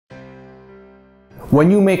When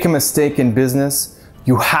you make a mistake in business,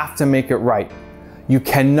 you have to make it right. You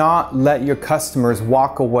cannot let your customers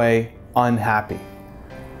walk away unhappy.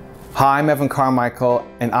 Hi, I'm Evan Carmichael,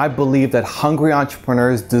 and I believe that hungry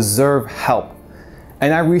entrepreneurs deserve help.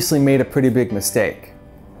 And I recently made a pretty big mistake.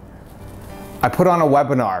 I put on a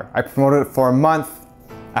webinar. I promoted it for a month.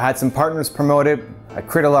 I had some partners promote it. I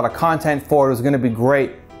created a lot of content for it. It was going to be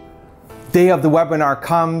great. Day of the webinar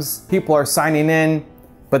comes, people are signing in,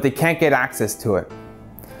 but they can't get access to it.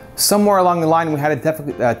 Somewhere along the line, we had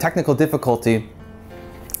a technical difficulty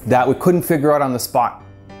that we couldn't figure out on the spot.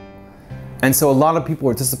 And so a lot of people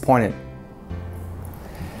were disappointed.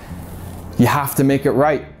 You have to make it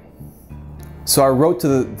right. So I wrote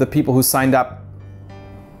to the people who signed up,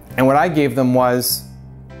 and what I gave them was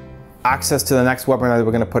access to the next webinar that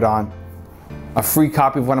we're going to put on, a free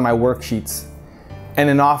copy of one of my worksheets, and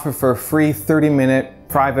an offer for a free 30-minute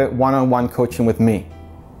private one-on-one coaching with me.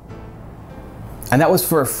 And that was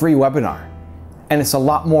for a free webinar. And it's a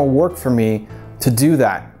lot more work for me to do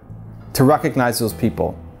that, to recognize those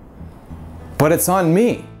people. But it's on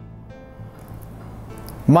me.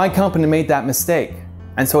 My company made that mistake,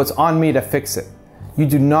 and so it's on me to fix it. You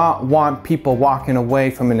do not want people walking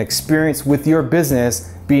away from an experience with your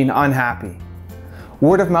business being unhappy.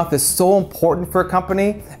 Word of mouth is so important for a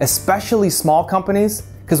company, especially small companies,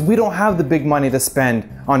 because we don't have the big money to spend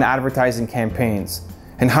on advertising campaigns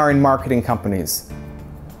and hiring marketing companies.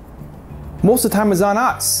 Most of the time it's on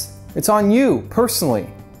us. It's on you personally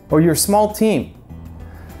or your small team.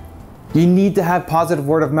 You need to have positive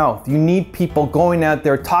word of mouth. You need people going out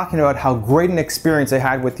there talking about how great an experience they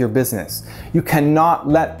had with your business. You cannot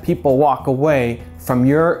let people walk away from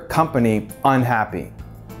your company unhappy.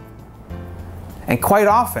 And quite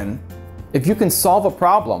often, if you can solve a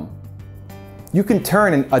problem, you can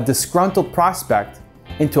turn a disgruntled prospect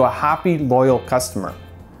into a happy, loyal customer.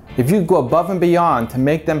 If you go above and beyond to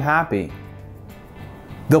make them happy,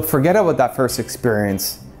 they'll forget about that first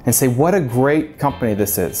experience and say, what a great company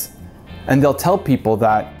this is. And they'll tell people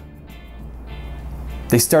that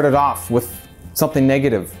they started off with something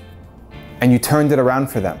negative and you turned it around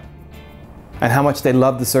for them, and how much they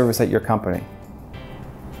love the service at your company.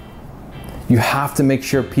 You have to make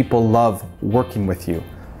sure people love working with you.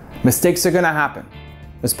 Mistakes are going to happen.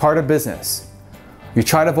 It's part of business. You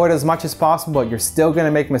try to avoid it as much as possible, but you're still going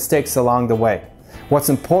to make mistakes along the way. What's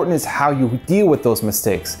important is how you deal with those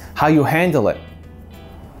mistakes, how you handle it.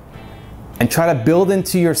 And try to build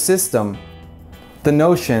into your system the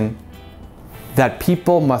notion that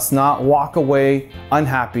people must not walk away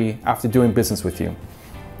unhappy after doing business with you.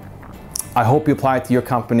 I hope you apply it to your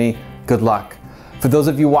company. Good luck. For those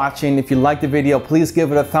of you watching, if you liked the video, please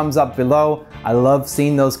give it a thumbs up below. I love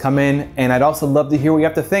seeing those come in, and I'd also love to hear what you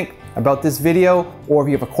have to think about this video, or if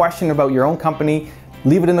you have a question about your own company,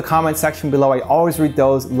 leave it in the comment section below. I always read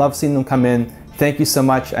those, love seeing them come in. Thank you so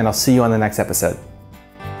much, and I'll see you on the next episode.